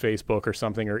Facebook or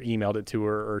something, or emailed it to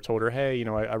her, or told her, hey,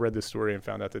 I read this story and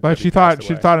found out that. But she thought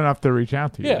enough to reach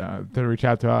out to you, to reach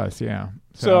out to us. Yeah.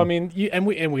 So I mean,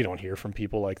 we don't hear from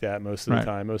people like that most of the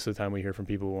time. Most of the time, we hear from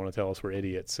people who want to tell us we're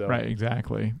idiots. So right,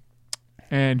 exactly.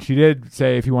 And she did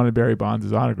say if you wanted Barry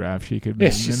Bonds' autograph, she could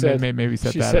maybe set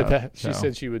that up. She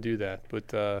said she would do that.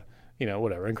 But,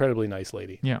 whatever. Incredibly nice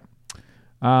lady. Yeah.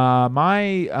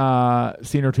 My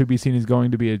scene or to be seen is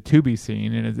going to be a to be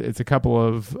seen, and it's a couple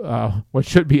of what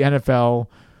should be NFL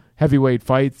heavyweight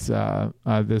fights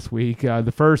this week.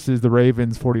 The first is the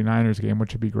Ravens-49ers game,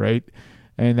 which should be great.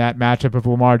 And that matchup of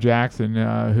Lamar Jackson,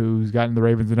 who's gotten the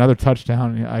Ravens another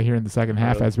touchdown here in the second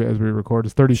half as we record.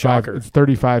 It's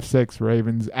 35-6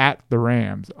 Ravens at the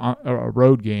Rams, a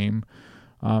road game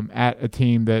at a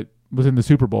team that was in the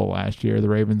Super Bowl last year. The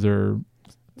Ravens are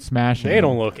smashing. They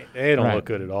don't look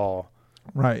good at all.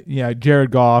 Right. Yeah. Jared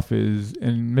Goff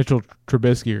and Mitchell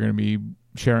Trubisky are going to be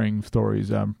sharing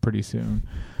stories pretty soon.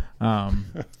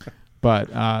 But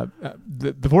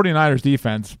the 49ers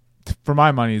defense, for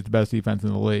my money, is the best defense in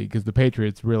the league because the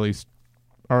Patriots really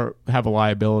have a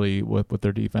liability with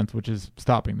their defense, which is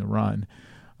stopping the run.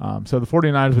 So the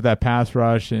 49ers with that pass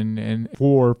rush and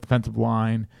 4 defensive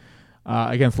line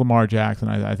against Lamar Jackson,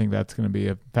 I think that's going to be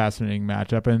a fascinating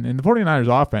matchup. And the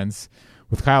 49ers offense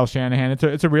with Kyle Shanahan,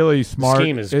 it's a really smart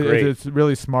scheme is great. It's a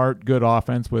really smart, good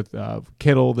offense with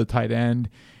Kittle, the tight end,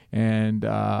 and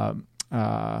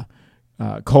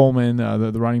Coleman,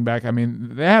 the running back. I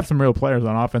mean, they have some real players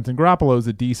on offense, and Garoppolo's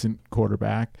a decent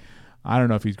quarterback. I don't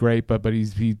know if he's great, but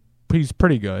he's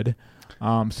pretty good.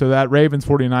 So that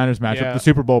Ravens-49ers matchup, the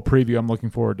Super Bowl preview, I'm looking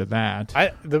forward to that.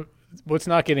 What's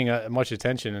not getting much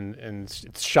attention, and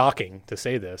it's shocking to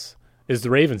say this, is the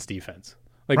Ravens defense.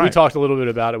 We talked a little bit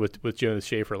about it with Jonas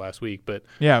Schaefer last week, but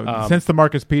since the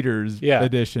Marcus Peters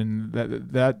addition,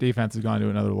 that defense has gone to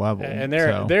another level. And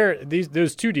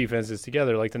those two defenses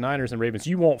together, like the Niners and Ravens,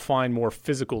 you won't find more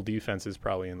physical defenses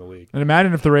probably in the league. And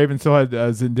imagine if the Ravens still had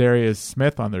Za'Darius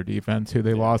Smith on their defense, who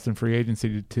they lost in free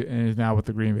agency and is now with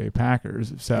the Green Bay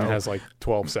Packers. So he has like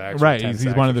 12 sacks. Right, he's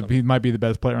one of he might be the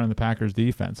best player on the Packers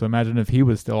defense. So imagine if he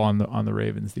was still on the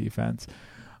Ravens defense.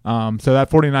 So that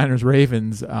 49ers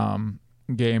Ravens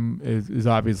game is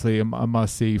obviously a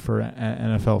must-see for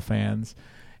NFL fans.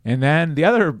 And then the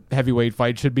other heavyweight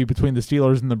fight should be between the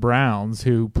Steelers and the Browns,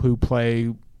 who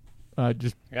play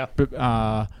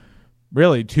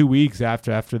really 2 weeks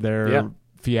after their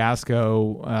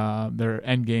fiasco, their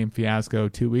endgame fiasco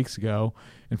 2 weeks ago.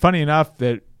 And funny enough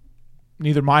that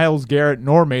neither Myles Garrett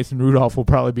nor Mason Rudolph will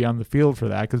probably be on the field for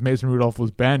that because Mason Rudolph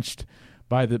was benched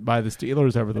by the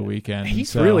Steelers over the weekend.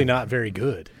 He's really not very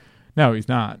good. No, he's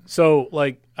not. So,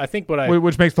 I think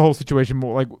which makes the whole situation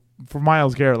more for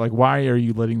Myles Garrett. Why are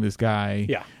you letting this guy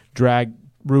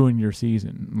ruin your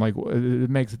season? It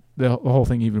makes the whole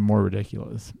thing even more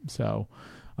ridiculous. So,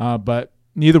 but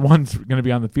neither one's going to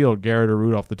be on the field. Garrett or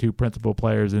Rudolph, the two principal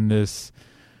players in this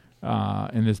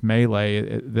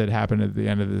melee that happened at the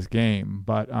end of this game.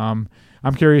 But I'm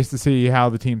curious to see how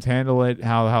the teams handle it.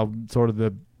 How sort of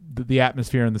the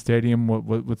atmosphere in the stadium.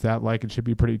 What's that like? It should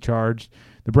be pretty charged.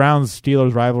 The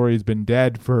Browns-Steelers rivalry has been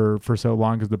dead for so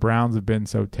long because the Browns have been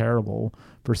so terrible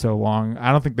for so long.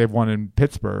 I don't think they've won in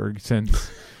Pittsburgh since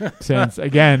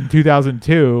again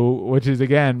 2002, which is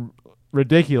again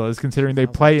ridiculous considering they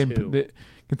play in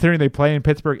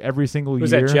Pittsburgh every single year.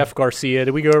 Was that Jeff Garcia?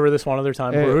 Did we go over this one other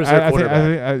time? Who was their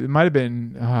quarterback? It might have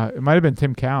been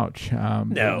Tim Couch.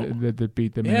 That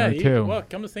beat them in there too. Well,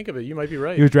 come to think of it, you might be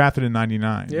right. He was drafted in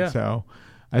 '99. Yeah. So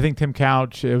I think Tim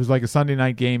Couch. It was like a Sunday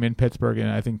night game in Pittsburgh, and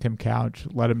I think Tim Couch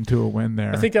led him to a win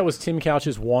there. I think that was Tim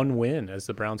Couch's one win as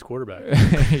the Browns quarterback.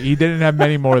 He didn't have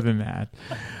many more than that.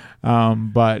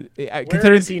 But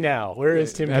where is he now? Where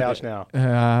is Tim Couch now?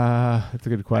 That's a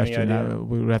good question.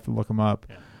 We would have to look him up.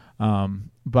 Yeah.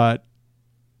 But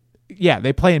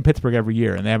they play in Pittsburgh every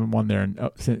year, and they haven't won there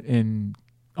in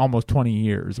almost 20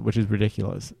 years, which is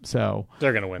ridiculous. So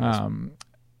they're going to win this.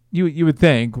 You would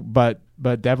think, but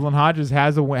Devlin Hodges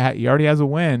has a win. He already has a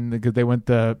win because they went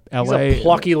to L.A. He's a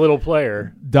plucky little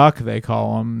player. Duck, they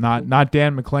call him, not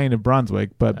Dan McClain of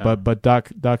Brunswick, but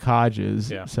Duck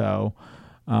Hodges. Yeah. So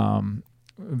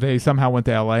they somehow went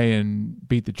to L.A. and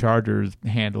beat the Chargers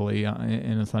handily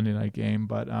in a Sunday night game.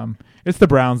 But it's the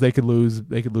Browns. They could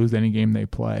lose any game they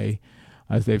play,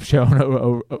 as they've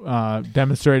shown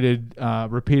demonstrated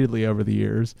repeatedly over the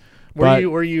years.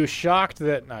 Were you shocked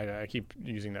that I keep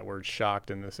using that word shocked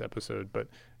in this episode, but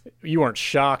you weren't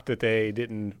shocked that they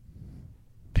didn't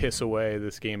piss away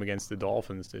this game against the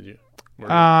Dolphins, did you?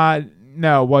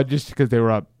 No. Well, just because they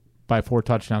were up by 4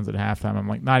 touchdowns at halftime, I'm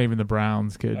like, not even the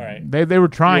Browns could. All right. They were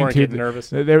trying you weren't to. Getting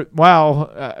nervous.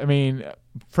 I mean,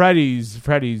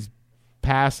 Freddie's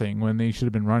passing when they should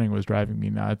have been running was driving me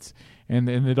nuts, and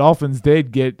the Dolphins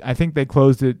did get. I think they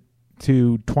closed it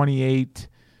to 28.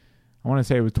 I want to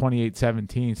say it was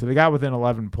 28-17, so they got within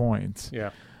 11 points. Yeah.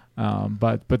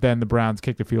 But then the Browns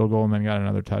kicked a field goal and then got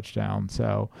another touchdown.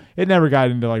 So it never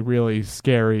got into really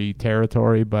scary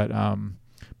territory. But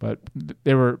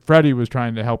Freddie was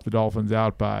trying to help the Dolphins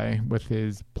out with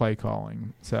his play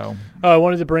calling. So I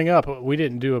wanted to bring up, we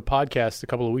didn't do a podcast a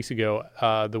couple of weeks ago.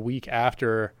 The week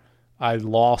after I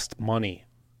lost money.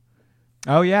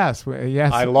 Oh, yes.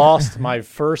 Yes. I lost my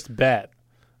first bet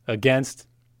against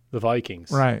the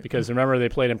Vikings. Right. Because remember, they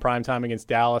played in primetime against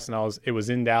Dallas, and it was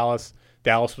in Dallas.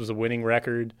 Dallas was a winning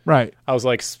record. Right. I was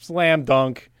like, slam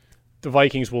dunk. The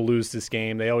Vikings will lose this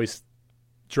game. They always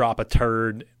drop a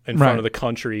turd in front of the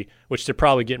country, which they're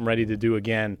probably getting ready to do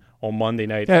again on Monday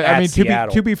night at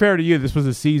Seattle. To be fair to you, this was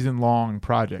a season-long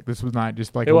project. This was not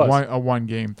just like a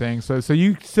one-game thing. So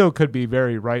you still could be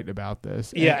very right about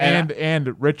this. Yeah,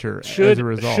 and richer as a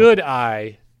result. Should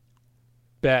I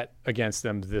bet against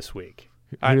them this week?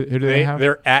 Who do they have?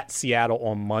 They're at Seattle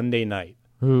on Monday night.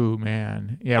 Ooh,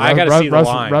 man. Yeah, I got to see the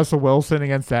line. Russell Wilson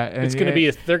against that. It's going to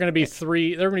be they're going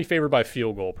to be favored by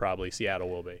field goal probably. Seattle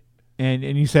will be. And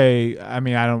you say, I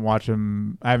mean, I don't watch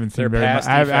them. I haven't seen very much.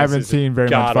 I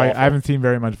haven't seen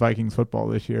very much Vikings football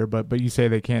this year. But you say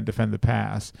they can't defend the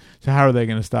pass. So how are they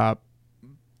going to stop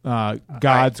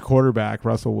God's quarterback,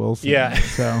 Russell Wilson? Yeah.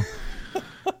 So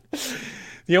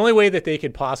the only way that they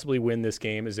could possibly win this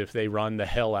game is if they run the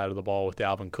hell out of the ball with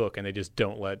Dalvin Cook and they just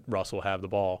don't let Russell have the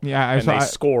ball. Yeah, they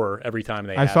score every time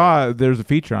they. There's a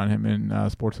feature on him in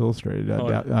Sports Illustrated.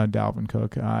 Dalvin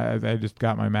Cook. I just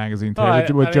got my magazine today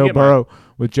with Joe Burrow.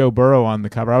 With Joe Burrow on the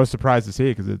cover. I was surprised to see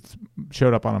it because it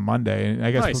showed up on a Monday, and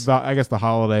I guess the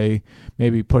holiday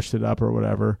maybe pushed it up or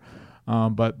whatever.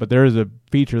 But there is a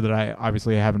feature that I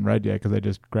obviously haven't read yet because I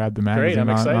just grabbed the magazine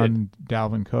on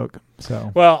Dalvin Cook.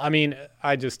 So I mean,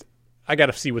 I got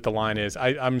to see what the line is.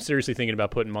 I'm seriously thinking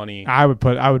about putting money. I would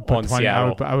put on 20.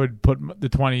 Seattle. I would put the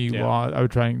 20. Yeah. I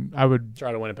would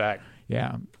try to win it back.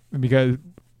 Yeah, because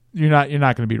you're not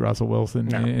going to beat Russell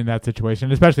Wilson in that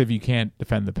situation, especially if you can't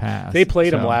defend the pass. They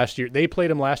played him last year. They played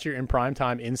him last year in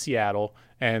primetime in Seattle,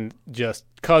 and just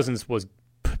Cousins was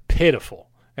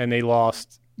pitiful, and they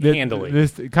lost. Handily.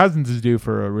 Cousins is due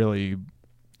for a really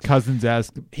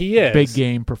Cousins-esque big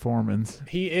game performance.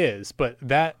 He is, but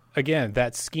that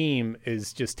scheme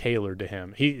is just tailored to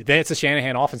him. It's a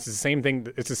Shanahan offense. It's the same thing.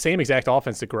 It's the same exact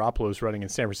offense that Garoppolo's running in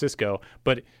San Francisco,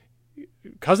 but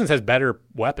Cousins has better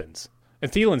weapons.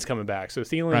 And Thielen's coming back, so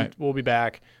Thielen will be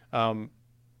back.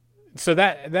 So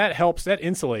that helps. That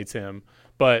insulates him,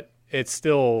 but it's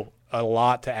still a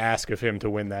lot to ask of him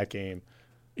to win that game.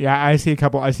 Yeah, I see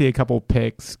a couple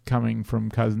picks coming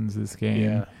from Cousins this game.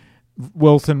 Yeah.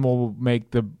 Wilson will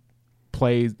make the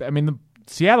plays. I mean,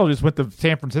 Seattle just went to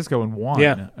San Francisco and won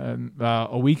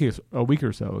a week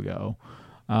or so ago.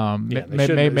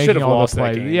 They should have lost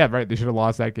that game. Yeah, right. They should have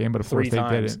lost that game, but of course they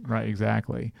didn't. Right,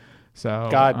 exactly. So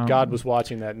God was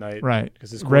watching that night. Right.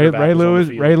 Because his Ray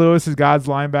Lewis is God's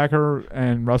linebacker,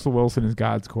 and Russell Wilson is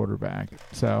God's quarterback.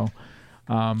 So.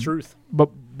 Truth. But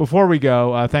before we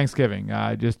go, Thanksgiving.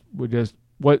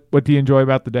 What do you enjoy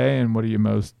about the day, and what are you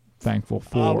most thankful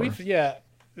for?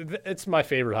 It's my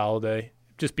favorite holiday,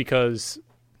 just because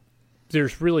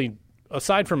there's really,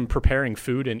 aside from preparing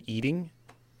food and eating,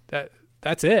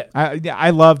 that's it.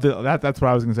 I love that's what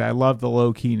I was going to say. I love the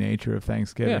low key nature of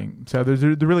Thanksgiving. Yeah. So there's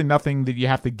really nothing that you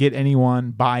have to get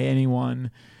anyone, buy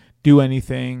anyone, do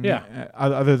anything.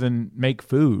 Other than make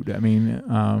food. I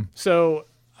mean, so.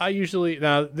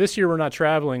 Now this year we're not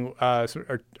traveling.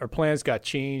 So our plans got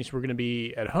changed. We're going to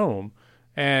be at home.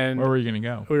 And where were you going to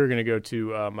go? We were going to go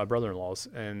to my brother-in-law's,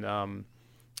 and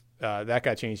that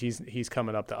got changed. He's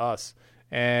coming up to us,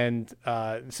 and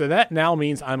so that now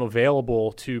means I'm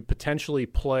available to potentially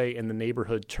play in the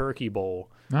neighborhood turkey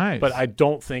bowl. Nice, but I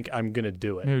don't think I'm going to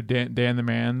do it. Who, Dan the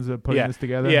man's putting this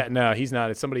together? Yeah, no, he's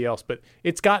not. It's somebody else. But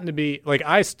it's gotten to be like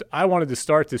I wanted to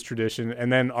start this tradition,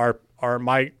 and then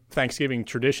my Thanksgiving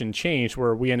tradition changed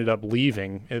where we ended up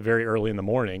leaving very early in the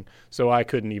morning, so I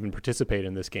couldn't even participate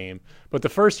in this game. But the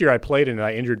first year I played in it,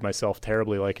 I injured myself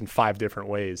terribly, like in 5 different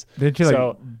ways. Did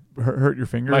you hurt your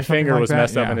finger? My finger was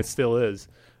messed up, and it still is.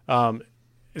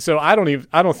 So I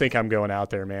don't think I'm going out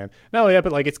there, man. Not only that,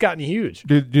 but like it's gotten huge.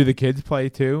 Do the kids play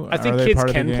too? I think kids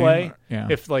can play. Yeah.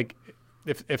 If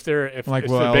they're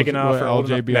will big enough. Will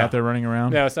LJ be out there running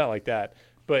around? No, it's not like that.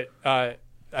 But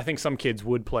I think some kids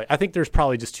would play. I think there's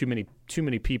probably just too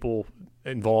many people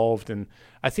involved, and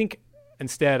I think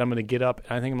instead I'm going to get up.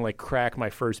 And I think I'm going to crack my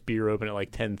first beer open at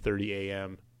 10:30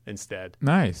 a.m. instead.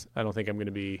 Nice. I don't think I'm going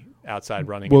to be outside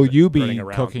running. Will you be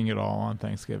cooking it all on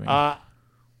Thanksgiving?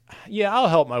 Yeah, I'll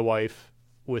help my wife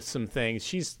with some things.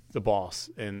 She's the boss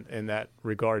in that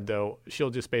regard, though. She'll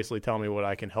just basically tell me what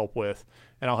I can help with,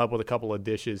 and I'll help with a couple of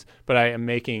dishes. But I am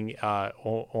making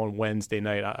on Wednesday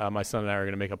night. My son and I are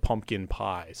going to make a pumpkin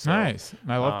pie. So, nice.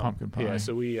 I love pumpkin pie. Yeah,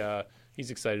 so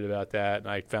he's excited about that, and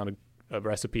I found a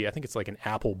recipe. I think it's like an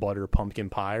apple butter pumpkin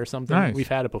pie or something. Nice. We've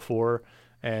had it before,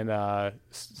 and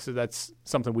so that's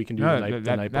something we can do the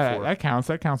night before. That counts.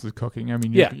 That counts as cooking. I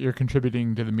mean, you're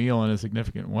contributing to the meal in a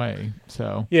significant way.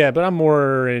 So yeah, but I'm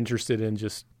more interested in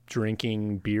just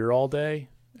drinking beer all day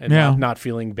and not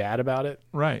feeling bad about it.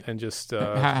 Right. And just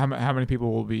how many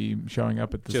people will be showing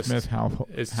up at the Smith household?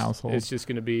 It's just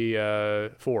going to be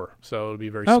 4, so it'll be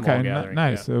a very small gathering.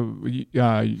 Nice.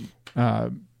 Yeah.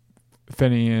 So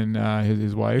Finney and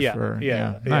his wife.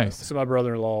 Nice. So my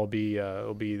brother-in-law will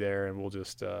be there, and we'll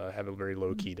just have a very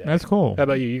low key day. That's cool. How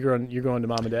about you? You're going to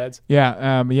mom and dad's?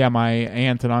 Yeah. My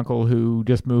aunt and uncle who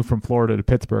just moved from Florida to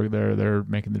Pittsburgh. They're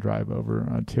making the drive over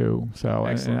too. So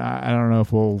and I don't know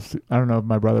if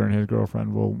my brother and his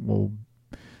girlfriend will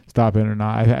stop in or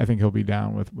not. I think he'll be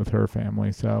down with her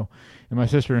family. So, and my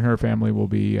sister and her family will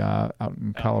be out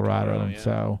in Colorado. Yeah.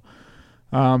 So.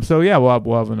 We'll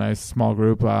have a nice small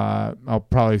group. I'll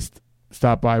probably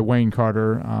stop by Wayne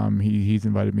Carter. He's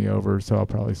invited me over, so I'll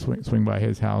probably swing by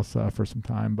his house for some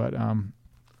time. But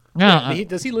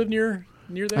does he live near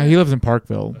there? He lives in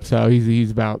Parkville, so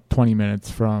he's about 20 minutes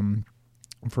from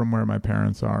where my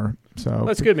parents are. So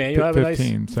that's good, man. You'll have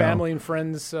 15, a nice family and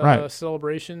friends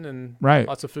celebration and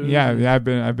lots of food. Yeah, I've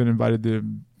been invited to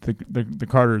the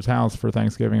Carter's house for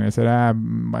Thanksgiving. They said I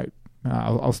might.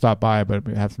 I'll stop by, but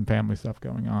we have some family stuff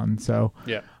going on. So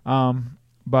yeah.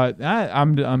 But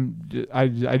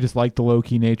I just like the low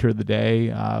key nature of the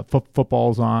day.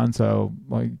 Football's on, so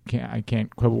I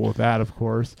can't quibble with that. Of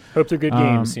course. Hope they're good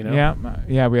games. Yeah.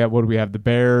 We have we have the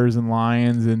Bears and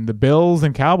Lions and the Bills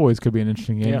and Cowboys could be an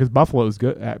interesting game because Buffalo's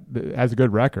good has a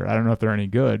good record. I don't know if they're any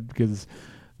good because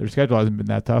their schedule hasn't been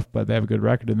that tough, but they have a good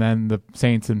record. And then the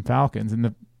Saints and Falcons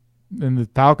and the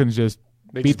Falcons just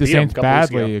beat the Saints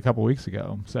badly a couple weeks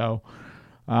ago. So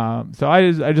I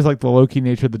just like the low key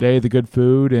nature of the day, the good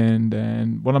food,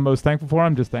 and what I'm most thankful for.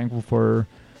 I'm just thankful for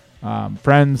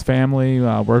friends, family,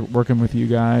 working with you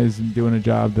guys, and doing a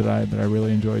job that I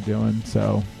really enjoy doing.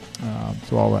 So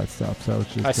all that stuff. So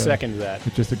it's just I second that.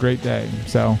 It's just a great day.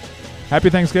 So happy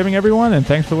Thanksgiving, everyone, and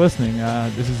thanks for listening.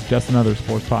 This is just another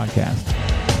sports podcast.